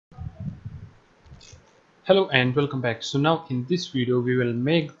Hello and welcome back. So now in this video we will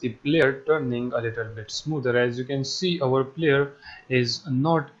make the player turning a little bit smoother. As you can see, our player is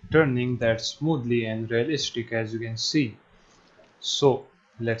not turning that smoothly and realistic, as you can see. So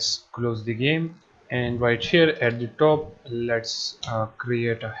let's close the game, and right here at the top let's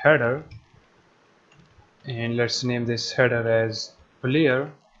create a header, and let's name this header as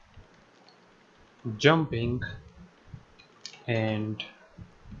player jumping and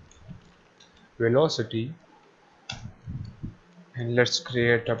velocity, and let's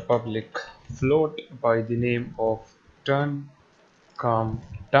create a public float by the name of turn calm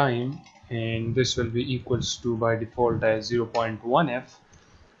time, and this will be equals to by default as 0.1f.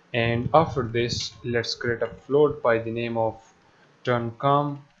 And after this let's create a float by the name of turn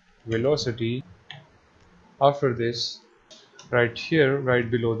calm velocity. After this, right here,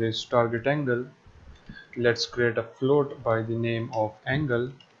 right below this target angle, let's create a float by the name of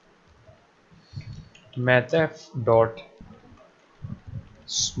angle mathf dot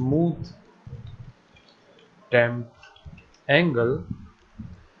smooth temp angle.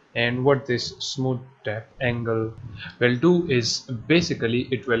 And what this smooth tap angle will do is basically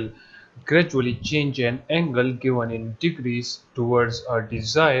it will gradually change an angle given in degrees towards a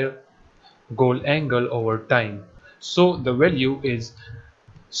desired goal angle over time. So the value is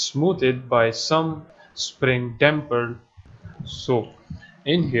smoothed by some spring damper. So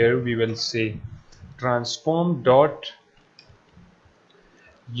in here we will say transform dot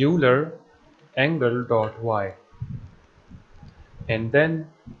Euler angle dot y, and then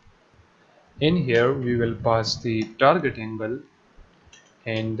in here we will pass the target angle,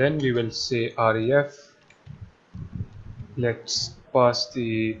 and then we will say ref. Let's pass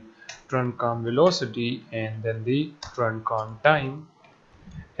the turn calm velocity and then the turn calm time.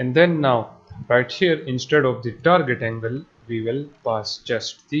 And then now right here, instead of the target angle we will pass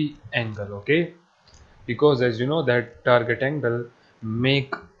just the angle, okay? Because as you know that target angle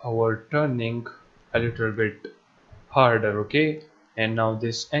make our turning a little bit harder, okay? And now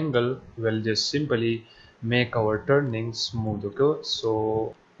this angle will just simply make our turning smooth, okay?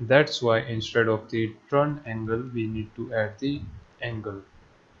 So that's why instead of the turn angle we need to add the angle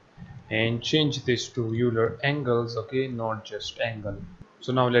and change this to Euler angles, okay, not just angle.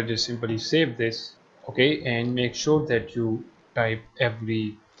 So now let's just simply save this, okay, and make sure that you type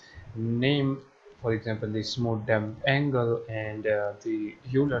every name, for example the smooth damp angle and the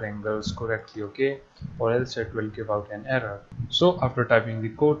Euler angles correctly, okay, or else it will give out an error. So after typing the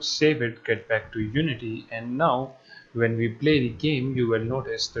code, save it, get back to Unity, and now when we play the game you will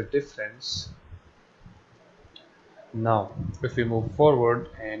notice the difference. Now if we move forward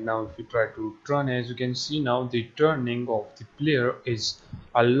and now if we try to turn, as you can see now the turning of the player is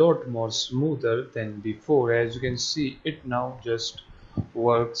a lot more smoother than before. As you can see, it now just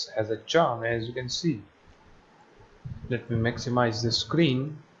works as a charm, as you can see. Let me maximize the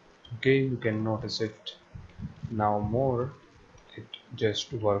screen, okay, you can notice it now more. It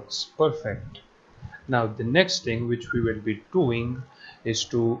just works perfect. Now the next thing which we will be doing is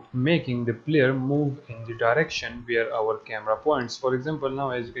to making the player move in the direction where our camera points. For example, now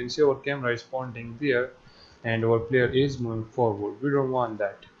as you can see our camera is pointing there and our player is moving forward. We don't want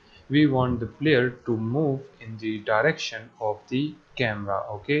that. We want the player to move in the direction of the camera,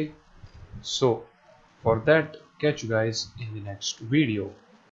 okay? So for that, catch you guys in the next video.